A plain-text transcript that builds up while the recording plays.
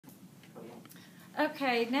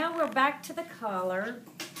Okay, now we're back to the collar,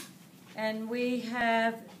 and we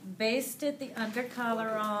have basted the under collar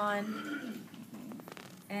on,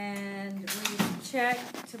 and we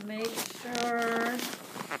checked to make sure,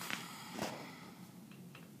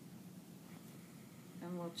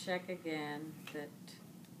 and we'll check again that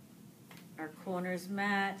our corners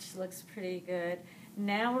match. Looks pretty good.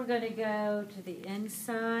 Now we're going to go to the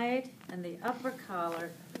inside, and the upper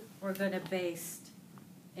collar we're going to baste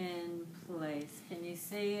in place. Can you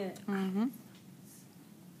see it? Mm-hmm.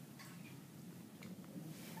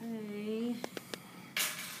 Okay.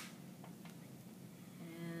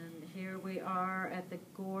 And here we are at the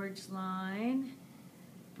gorge line.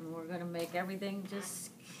 And we're going to make everything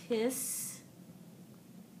just kiss.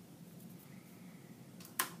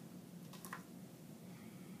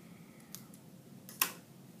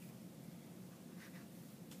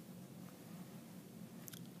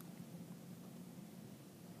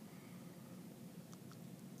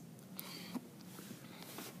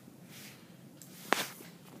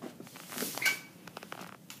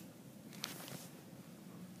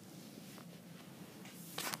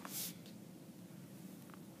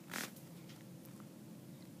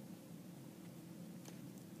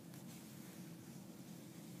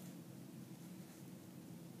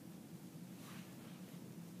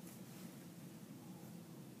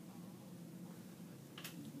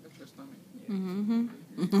 Mm-hmm.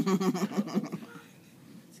 It's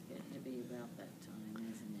getting to be about that time,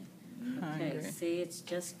 isn't it? Okay, see, it's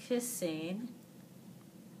just kissing.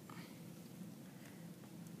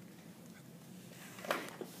 I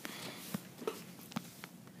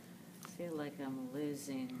feel like I'm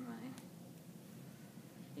losing my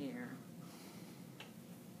hair.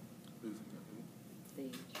 The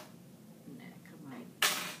neck. I might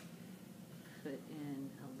put in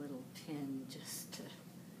a little pin just to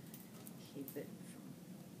keep it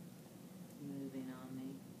from moving on me.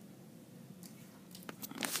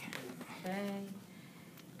 Okay,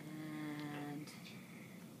 and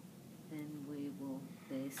then we will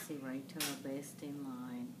base right to our basting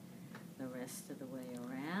line the rest of the way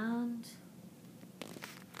around.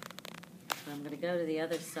 So I'm going to go to the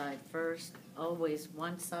other side first. Always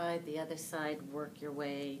one side, the other side, work your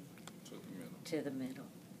way to the middle.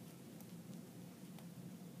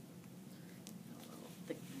 A little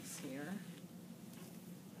thickness here.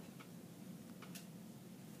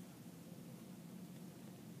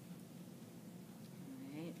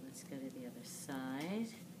 Alright, let's go to the other side.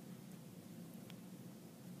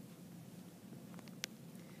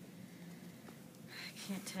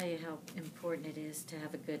 I can't tell you how important it is to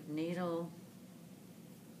have a good needle.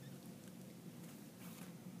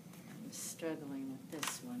 I'm struggling with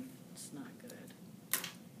this one. It's not good.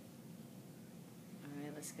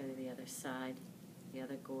 Alright, let's go to the other side, the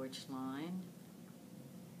other gorge line.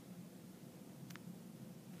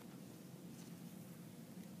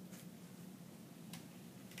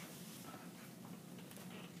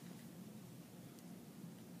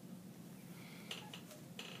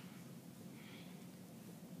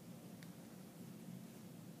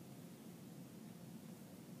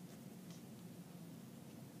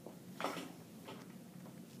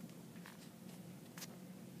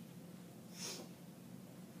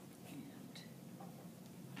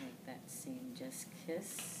 Make that seam just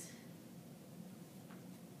kiss.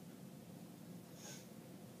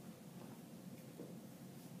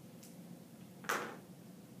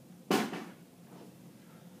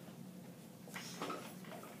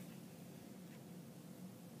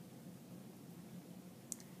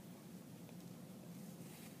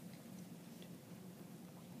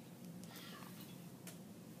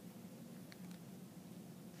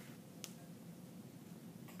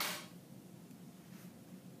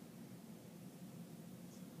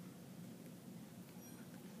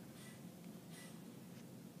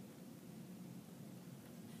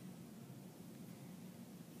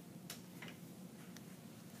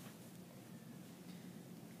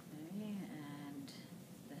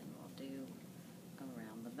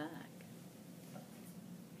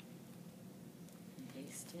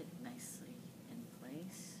 It nicely in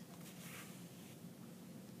place.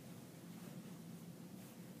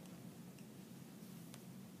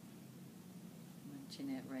 Munching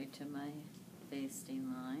it right to my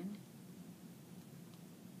basting line.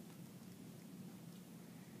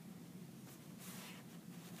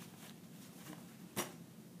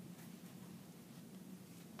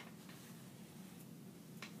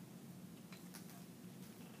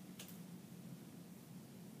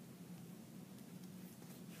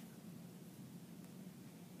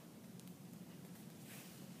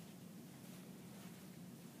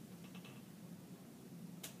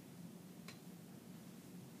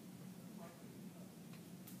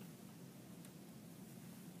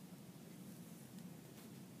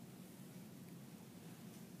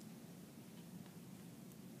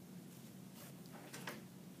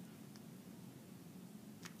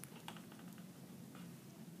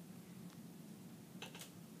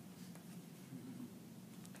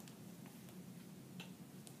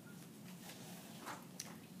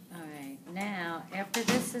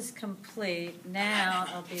 after this is complete, now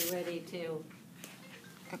I'll be ready to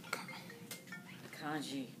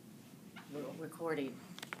kanji recording.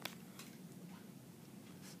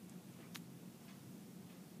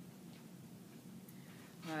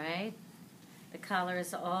 All right, the collar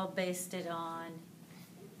is all basted on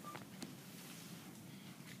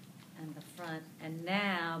and the front, and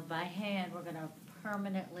now by hand we're going to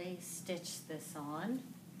permanently stitch this on.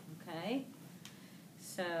 Okay,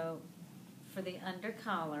 so for the under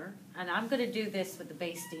collar, and I'm going to do this with the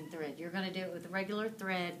basting thread. You're going to do it with regular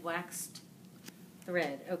thread, waxed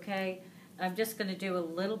thread, okay? I'm just going to do a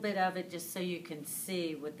little bit of it just so you can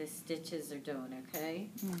see what the stitches are doing, okay?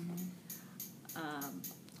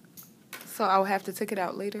 So I'll have to take it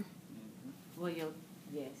out later? Well,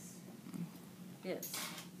 yes. Yes.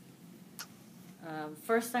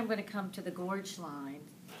 First I'm going to come to the gorge line,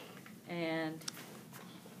 and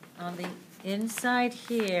on the inside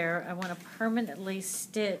here, I want to permanently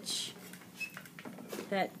stitch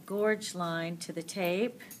that gorge line to the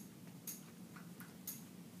tape.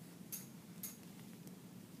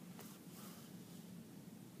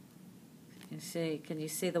 Can you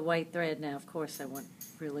see the white thread now? Of course I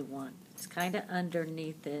really want. It's kind of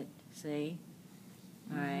underneath it, see?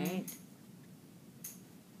 All right.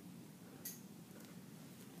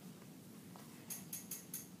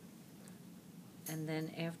 And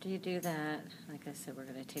then after you do that, like I said, we're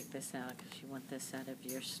going to take this out because you want this out of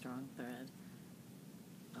your strong thread.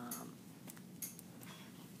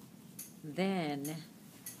 Then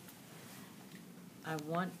I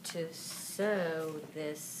want to sew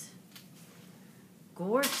this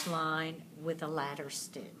gorge line with a ladder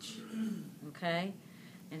stitch, okay?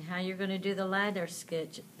 And how you're going to do the ladder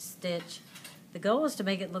stitch, the goal is to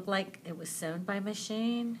make it look like it was sewn by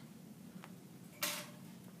machine.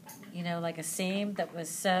 You know, like a seam that was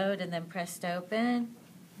sewed and then pressed open.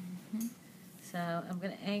 So I'm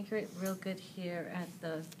going to anchor it real good here at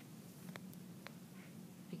the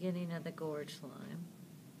beginning of the gorge line.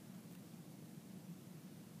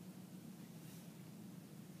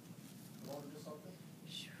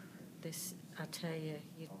 This, I'll tell you,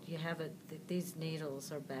 you have these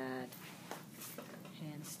needles are bad.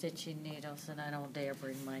 Hand stitching needles, and I don't dare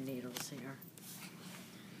bring my needles here.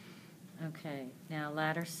 Okay, now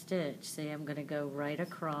ladder stitch. See, I'm going to go right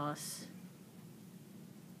across.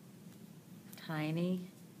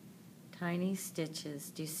 Tiny, tiny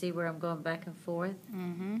stitches. Do you see where I'm going back and forth?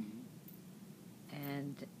 And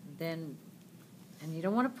then, and you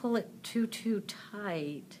don't want to pull it too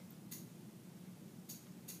tight.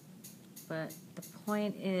 But the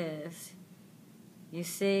point is, you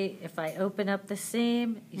see, if I open up the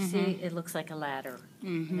seam, you see it looks like a ladder.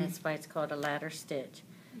 And that's why it's called a ladder stitch.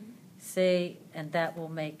 See, and that will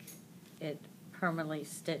make it permanently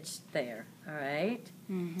stitched there, all right?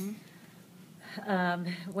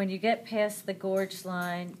 When you get past the gorge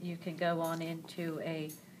line, you can go on into a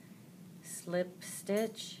slip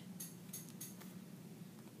stitch.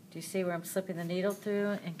 Do you see where I'm slipping the needle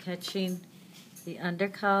through and catching the under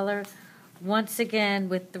collar? Once again,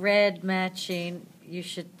 with thread matching, you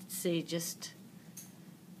should see just,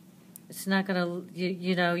 it's not going to,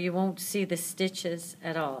 you know, you won't see the stitches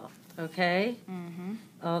at all, okay?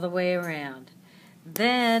 All the way around.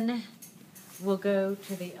 Then we'll go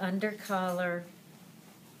to the under collar,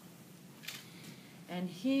 and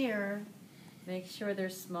here, make sure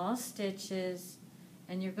there's small stitches,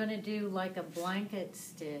 and you're going to do like a blanket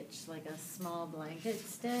stitch, like a small blanket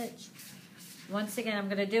stitch. Once again, I'm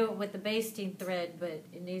going to do it with the basting thread, but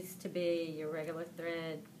it needs to be your regular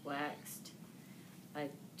thread, waxed.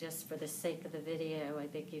 Just for the sake of the video, I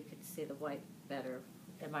think you could see the white better.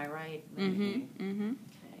 Am I right? Okay.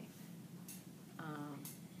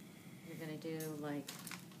 You're going to do like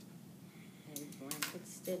a blanket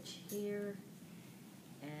stitch here,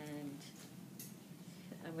 and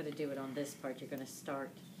I'm going to do it on this part. You're going to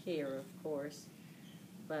start here, of course,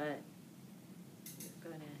 but you're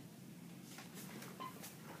going to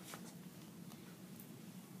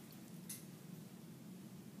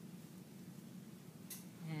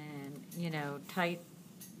you know, tight,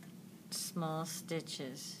 small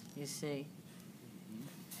stitches, you see.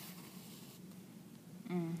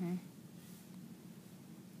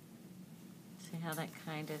 See how that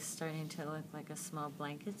kind of starting to look like a small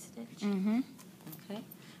blanket stitch? Okay.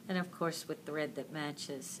 And of course, with thread that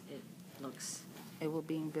matches, it looks... It will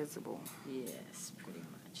be invisible. Yes, pretty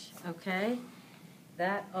much. Okay.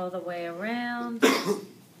 That all the way around.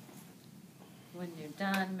 When you're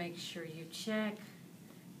done, make sure you check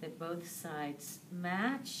that both sides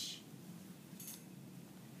match,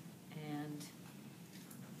 and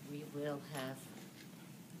we will have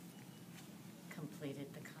completed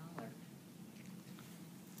the collar.